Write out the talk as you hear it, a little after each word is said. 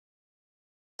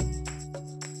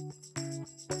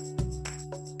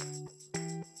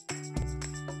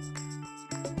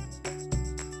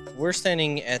We're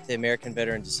standing at the American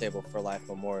Veteran Disabled for Life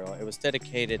Memorial. It was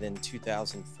dedicated in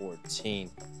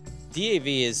 2014. DAV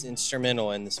is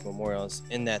instrumental in this memorial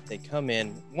in that they come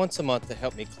in once a month to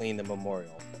help me clean the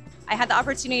memorial. I had the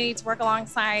opportunity to work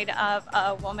alongside of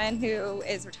a woman who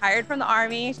is retired from the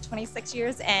Army, 26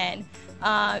 years in.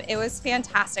 It was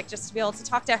fantastic just to be able to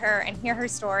talk to her and hear her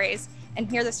stories and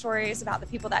hear the stories about the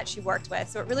people that she worked with.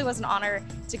 So it really was an honor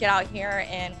to get out here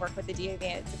and work with the DAV.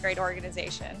 It's a great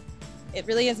organization. It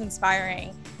really is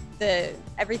inspiring,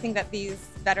 everything that these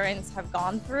veterans have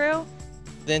gone through.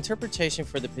 The interpretation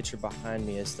for the picture behind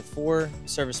me is the 4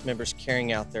 service members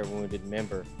carrying out their wounded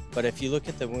member. But if you look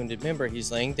at the wounded member, he's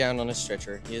laying down on a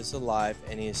stretcher, he is alive,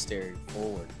 and he is staring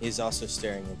forward. He's also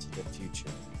staring into the future.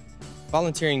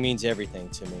 Volunteering means everything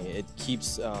to me. It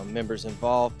keeps members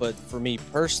involved, but for me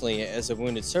personally, as a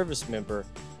wounded service member,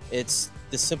 it's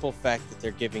the simple fact that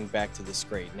they're giving back to this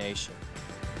great nation.